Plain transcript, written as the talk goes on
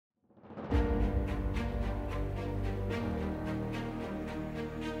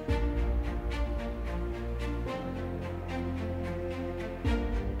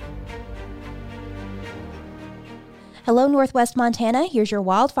Hello, Northwest Montana. Here's your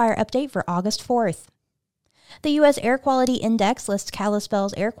wildfire update for August 4th. The U.S. Air Quality Index lists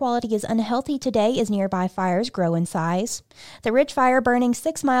Kalispell's air quality as unhealthy today as nearby fires grow in size. The Ridge Fire burning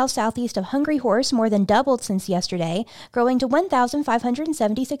 6 miles southeast of Hungry Horse more than doubled since yesterday, growing to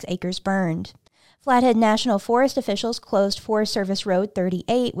 1,576 acres burned. Flathead National Forest officials closed Forest Service Road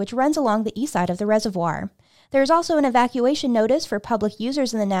 38, which runs along the east side of the reservoir. There is also an evacuation notice for public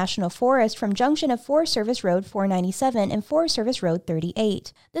users in the National Forest from junction of Forest Service Road 497 and Forest Service Road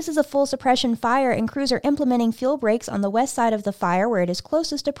 38. This is a full suppression fire, and crews are implementing fuel breaks on the west side of the fire where it is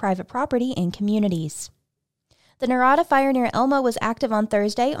closest to private property and communities. The Narada fire near Elmo was active on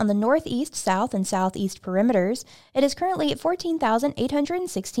Thursday on the northeast, south, and southeast perimeters. It is currently at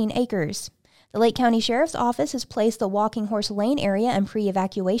 14,816 acres. The Lake County Sheriff's Office has placed the Walking Horse Lane area in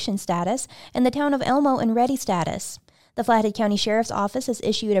pre-evacuation status and the town of Elmo in ready status. The Flathead County Sheriff's Office has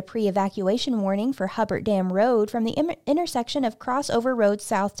issued a pre-evacuation warning for Hubbard Dam Road from the intersection of Crossover Road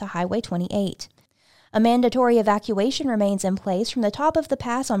south to Highway 28. A mandatory evacuation remains in place from the top of the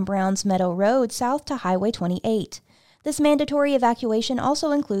pass on Browns Meadow Road south to Highway 28. This mandatory evacuation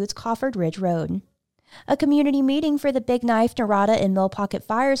also includes Cofford Ridge Road. A community meeting for the Big Knife, Narada, and Mill Pocket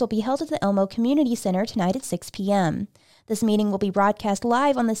fires will be held at the Elmo Community Center tonight at 6 p.m. This meeting will be broadcast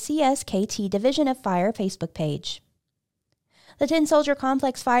live on the CSKT Division of Fire Facebook page. The Tin Soldier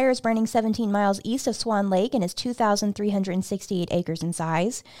Complex fire is burning 17 miles east of Swan Lake and is 2,368 acres in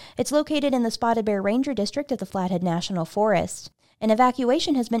size. It's located in the Spotted Bear Ranger District of the Flathead National Forest. An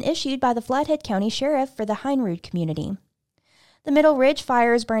evacuation has been issued by the Flathead County Sheriff for the Heinrud community. The Middle Ridge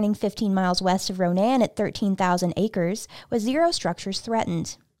fire is burning 15 miles west of Ronan at 13,000 acres, with 0 structures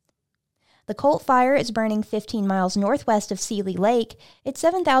threatened. The Colt fire is burning 15 miles northwest of Seeley Lake at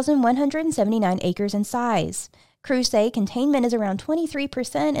 7,179 acres in size. Crews say containment is around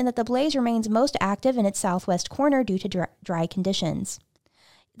 23% and that the blaze remains most active in its southwest corner due to dry conditions.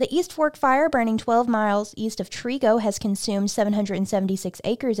 The East Fork fire, burning 12 miles east of Trigo, has consumed 776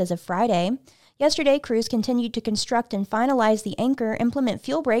 acres as of Friday. Yesterday, crews continued to construct and finalize the anchor, implement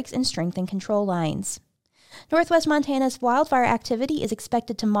fuel breaks, and strengthen control lines. Northwest Montana's wildfire activity is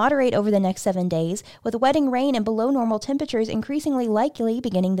expected to moderate over the next 7 days, with wetting rain and below normal temperatures increasingly likely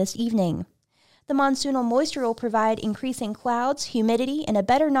beginning this evening. The monsoonal moisture will provide increasing clouds, humidity, and a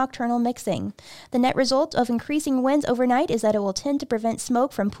better nocturnal mixing. The net result of increasing winds overnight is that it will tend to prevent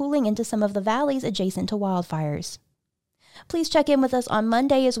smoke from pooling into some of the valleys adjacent to wildfires. Please check in with us on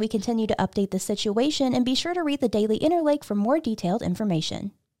Monday as we continue to update the situation, and be sure to read the Daily Interlake for more detailed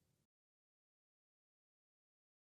information.